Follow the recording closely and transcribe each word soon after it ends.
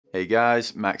Hey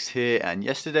guys, Max here, and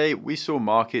yesterday we saw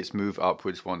markets move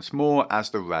upwards once more as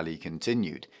the rally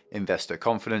continued. Investor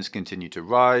confidence continued to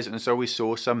rise, and so we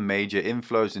saw some major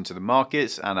inflows into the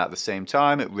markets, and at the same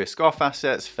time, risk-off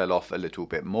assets fell off a little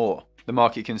bit more. The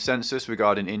market consensus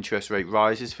regarding interest rate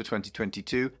rises for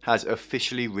 2022 has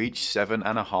officially reached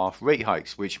 7.5 rate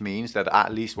hikes, which means that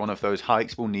at least one of those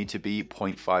hikes will need to be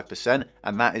 0.5%,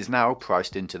 and that is now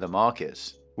priced into the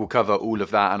markets. We'll cover all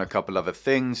of that and a couple other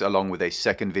things, along with a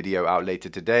second video out later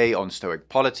today on Stoic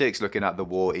politics, looking at the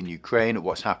war in Ukraine,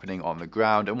 what's happening on the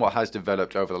ground, and what has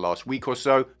developed over the last week or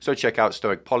so. So check out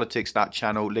Stoic Politics, that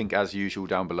channel, link as usual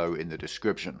down below in the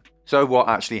description. So what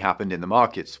actually happened in the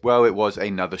markets? Well, it was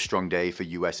another strong day for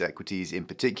US equities in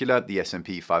particular. The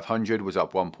S&P 500 was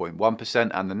up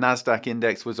 1.1% and the Nasdaq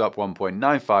index was up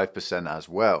 1.95% as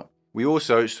well. We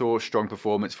also saw strong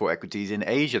performance for equities in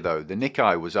Asia though. The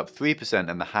Nikkei was up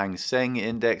 3% and the Hang Seng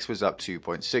index was up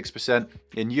 2.6%.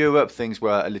 In Europe, things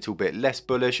were a little bit less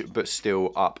bullish, but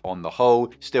still up on the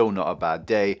whole. Still not a bad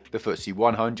day. The FTSE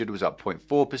 100 was up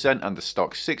 0.4% and the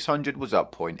Stoxx 600 was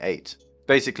up 0.8%.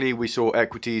 Basically, we saw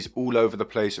equities all over the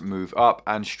place move up,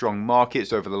 and strong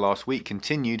markets over the last week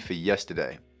continued for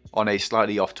yesterday. On a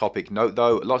slightly off-topic note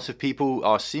though, lots of people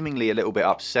are seemingly a little bit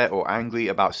upset or angry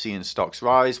about seeing stocks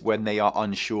rise when they are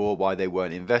unsure why they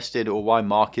weren't invested or why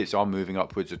markets are moving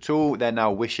upwards at all. They're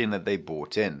now wishing that they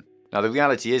bought in. Now the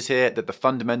reality is here that the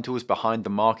fundamentals behind the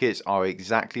markets are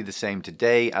exactly the same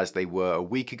today as they were a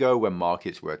week ago when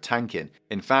markets were tanking.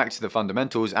 In fact, the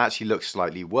fundamentals actually look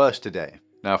slightly worse today.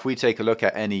 Now, if we take a look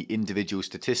at any individual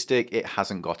statistic, it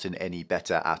hasn't gotten any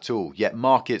better at all, yet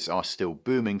markets are still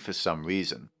booming for some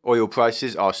reason. Oil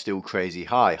prices are still crazy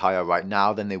high, higher right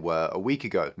now than they were a week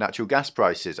ago. Natural gas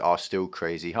prices are still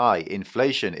crazy high.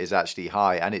 Inflation is actually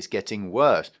high and it's getting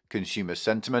worse. Consumer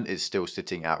sentiment is still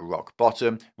sitting at rock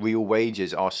bottom. Real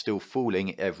wages are still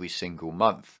falling every single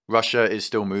month. Russia is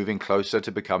still moving closer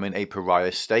to becoming a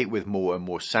pariah state with more and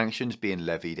more sanctions being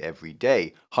levied every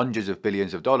day. Hundreds of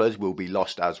billions of dollars will be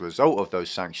lost as a result of those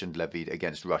sanctions levied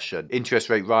against Russia. Interest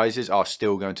rate rises are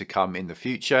still going to come in the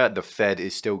future. The Fed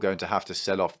is still going to have to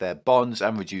sell off their bonds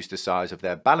and reduce the size of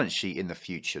their balance sheet in the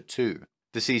future too.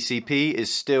 The CCP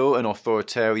is still an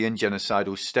authoritarian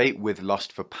genocidal state with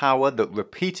lust for power that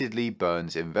repeatedly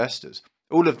burns investors.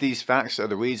 All of these facts are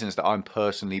the reasons that I'm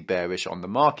personally bearish on the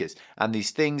markets, and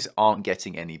these things aren't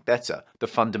getting any better. The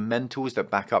fundamentals that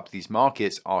back up these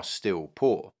markets are still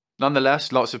poor.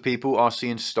 Nonetheless, lots of people are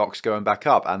seeing stocks going back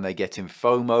up and they're getting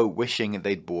FOMO, wishing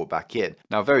they'd bought back in.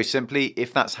 Now, very simply,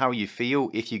 if that's how you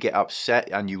feel, if you get upset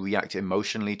and you react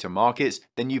emotionally to markets,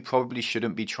 then you probably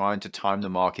shouldn't be trying to time the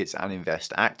markets and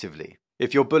invest actively.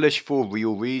 If you're bullish for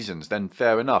real reasons, then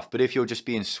fair enough. But if you're just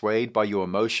being swayed by your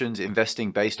emotions,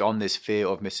 investing based on this fear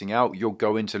of missing out, you're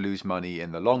going to lose money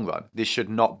in the long run. This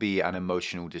should not be an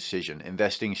emotional decision.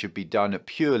 Investing should be done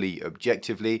purely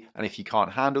objectively. And if you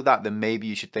can't handle that, then maybe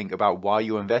you should think about why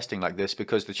you're investing like this,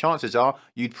 because the chances are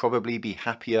you'd probably be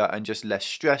happier and just less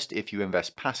stressed if you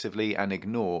invest passively and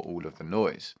ignore all of the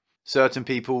noise. Certain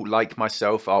people, like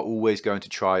myself, are always going to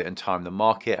try and time the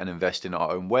market and invest in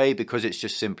our own way because it's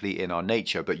just simply in our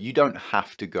nature, but you don't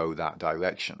have to go that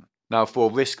direction. Now,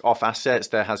 for risk-off assets,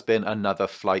 there has been another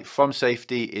flight from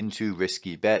safety into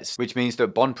risky bets, which means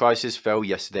that bond prices fell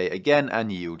yesterday again and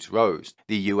yields rose.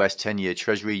 The US 10-year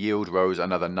Treasury yield rose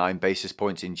another 9 basis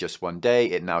points in just one day.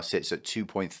 It now sits at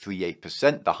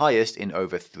 2.38%, the highest in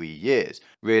over 3 years.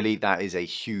 Really, that is a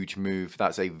huge move.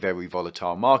 That's a very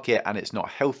volatile market, and it's not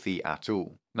healthy at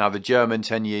all. Now, the German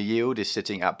 10-year yield is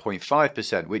sitting at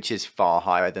 0.5%, which is far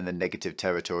higher than the negative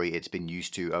territory it's been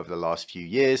used to over the last few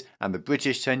years, and the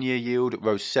British 10-year yield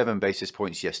rose 7 basis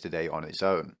points yesterday on its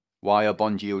own. Why are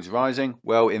bond yields rising?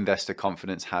 Well, investor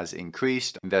confidence has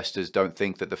increased. Investors don't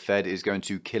think that the Fed is going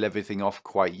to kill everything off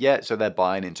quite yet, so they're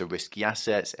buying into risky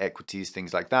assets, equities,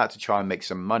 things like that to try and make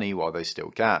some money while they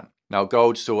still can. Now,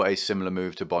 gold saw a similar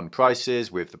move to bond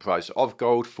prices, with the price of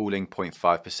gold falling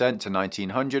 0.5% to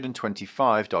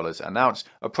 $1,925 an ounce,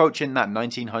 approaching that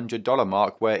 $1,900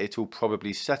 mark where it will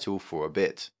probably settle for a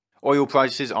bit. Oil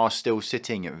prices are still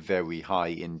sitting very high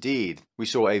indeed. We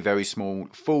saw a very small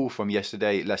fall from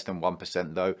yesterday, less than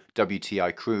 1% though.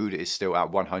 WTI crude is still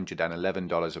at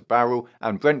 $111 a barrel,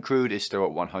 and Brent crude is still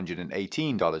at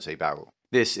 $118 a barrel.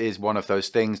 This is one of those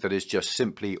things that is just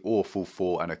simply awful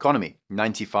for an economy.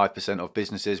 95% of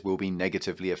businesses will be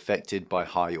negatively affected by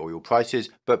high oil prices,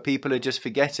 but people are just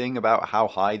forgetting about how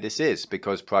high this is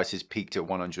because prices peaked at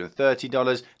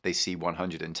 $130. They see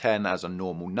 110 as a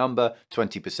normal number,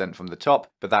 20% from the top,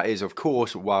 but that is of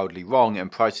course wildly wrong, and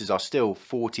prices are still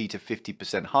 40 to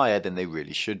 50% higher than they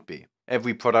really should be.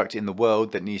 Every product in the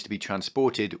world that needs to be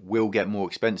transported will get more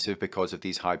expensive because of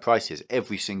these high prices.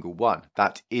 Every single one.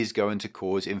 That is going to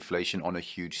cause inflation on a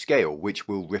huge scale, which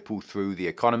will ripple through the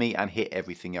economy and hit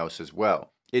everything else as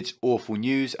well. It's awful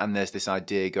news, and there's this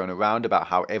idea going around about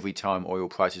how every time oil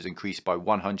prices increase by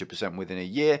 100% within a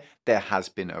year, there has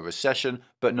been a recession,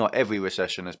 but not every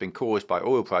recession has been caused by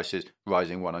oil prices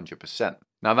rising 100%.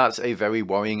 Now that's a very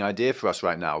worrying idea for us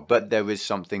right now, but there is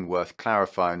something worth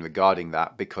clarifying regarding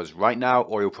that, because right now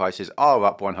oil prices are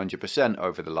up 100%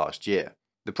 over the last year.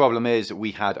 The problem is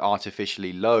we had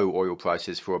artificially low oil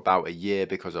prices for about a year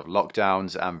because of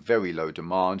lockdowns and very low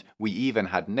demand. We even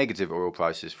had negative oil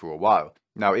prices for a while.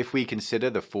 Now, if we consider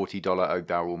the $40 a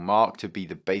barrel mark to be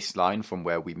the baseline from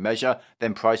where we measure,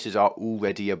 then prices are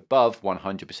already above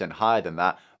 100% higher than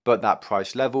that, but that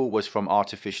price level was from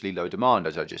artificially low demand,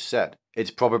 as I just said.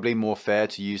 It's probably more fair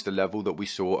to use the level that we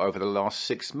saw over the last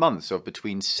 6 months of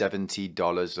between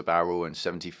 $70 a barrel and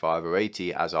 75 or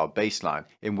 80 as our baseline,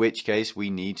 in which case we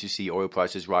need to see oil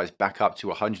prices rise back up to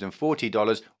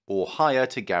 $140 or higher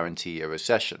to guarantee a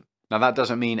recession. Now that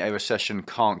doesn't mean a recession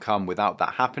can't come without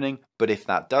that happening, but if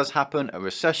that does happen, a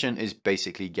recession is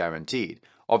basically guaranteed.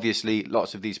 Obviously,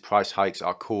 lots of these price hikes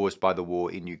are caused by the war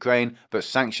in Ukraine, but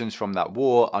sanctions from that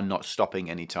war are not stopping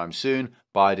anytime soon.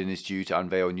 Biden is due to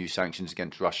unveil new sanctions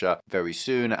against Russia very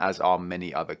soon, as are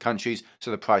many other countries,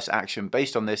 so the price action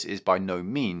based on this is by no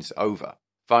means over.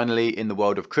 Finally, in the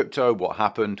world of crypto, what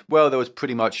happened? Well, there was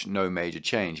pretty much no major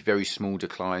change. Very small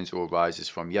declines or rises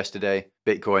from yesterday.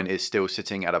 Bitcoin is still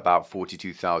sitting at about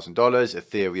 $42,000.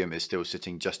 Ethereum is still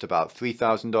sitting just about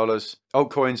 $3,000.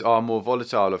 Altcoins are more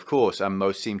volatile, of course, and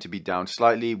most seem to be down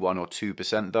slightly, 1 or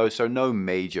 2% though, so no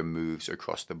major moves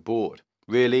across the board.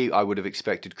 Really, I would have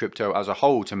expected crypto as a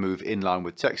whole to move in line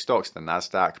with tech stocks, the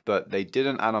Nasdaq, but they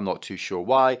didn't, and I'm not too sure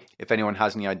why. If anyone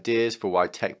has any ideas for why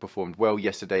tech performed well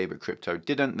yesterday but crypto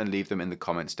didn't, then leave them in the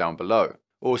comments down below.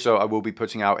 Also, I will be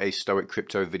putting out a Stoic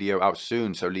crypto video out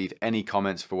soon, so leave any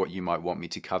comments for what you might want me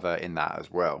to cover in that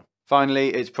as well. Finally,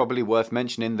 it's probably worth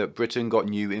mentioning that Britain got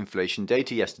new inflation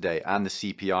data yesterday, and the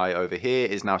CPI over here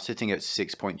is now sitting at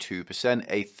 6.2%,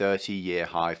 a 30-year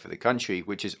high for the country,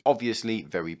 which is obviously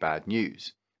very bad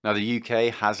news. Now, the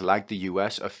UK has lagged the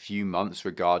US a few months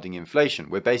regarding inflation.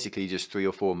 We're basically just 3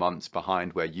 or 4 months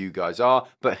behind where you guys are,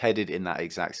 but headed in that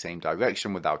exact same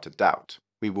direction without a doubt.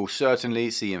 We will certainly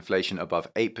see inflation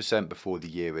above 8% before the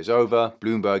year is over.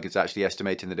 Bloomberg is actually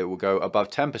estimating that it will go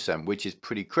above 10%, which is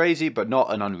pretty crazy, but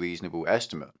not an unreasonable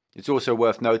estimate. It's also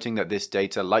worth noting that this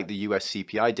data, like the US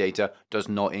CPI data, does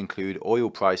not include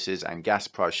oil prices and gas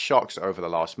price shocks over the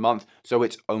last month, so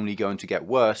it's only going to get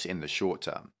worse in the short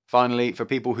term. Finally, for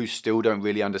people who still don't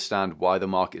really understand why the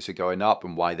markets are going up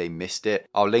and why they missed it,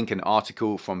 I'll link an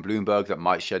article from Bloomberg that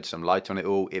might shed some light on it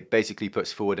all. It basically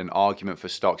puts forward an argument for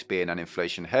stocks being an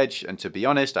inflation hedge, and to be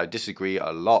honest, I disagree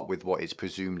a lot with what is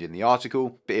presumed in the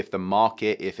article, but if the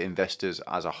market, if investors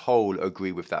as a whole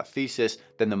agree with that thesis,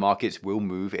 then the markets will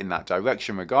move in that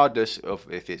direction regardless of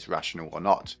if it's rational or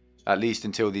not. At least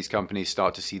until these companies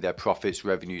start to see their profits,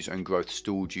 revenues and growth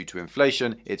stall due to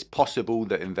inflation, it's possible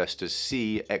that investors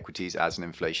see equities as an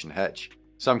inflation hedge.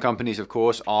 Some companies, of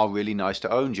course, are really nice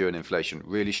to own during inflation,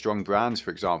 really strong brands, for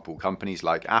example, companies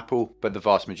like Apple, but the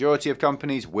vast majority of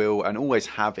companies will and always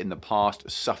have in the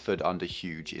past suffered under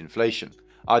huge inflation.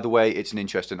 Either way, it's an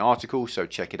interesting article, so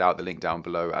check it out, the link down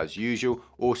below as usual.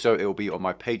 Also, it will be on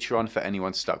my Patreon for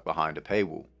anyone stuck behind a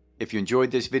paywall. If you enjoyed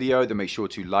this video, then make sure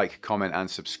to like, comment and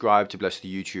subscribe to bless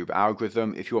the YouTube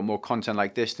algorithm. If you want more content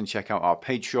like this, then check out our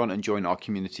Patreon and join our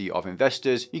community of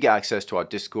investors. You get access to our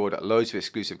Discord, loads of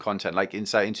exclusive content like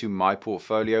insight into my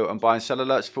portfolio and buy and sell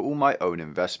alerts for all my own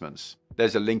investments.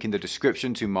 There's a link in the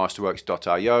description to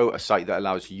masterworks.io, a site that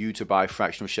allows you to buy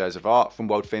fractional shares of art from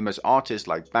world famous artists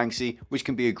like Banksy, which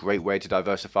can be a great way to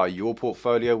diversify your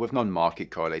portfolio with non-market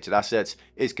correlated assets.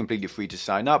 It's completely free to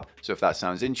sign up, so if that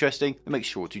sounds interesting, then make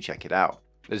sure to check it out.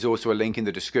 There's also a link in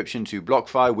the description to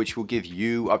BlockFi, which will give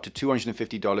you up to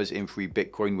 $250 in free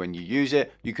Bitcoin when you use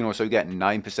it. You can also get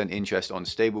 9% interest on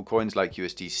stablecoins like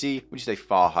USDC, which is a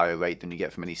far higher rate than you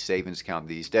get from any savings account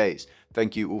these days.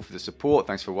 Thank you all for the support.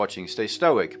 Thanks for watching. Stay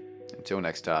stoic. Until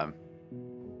next time.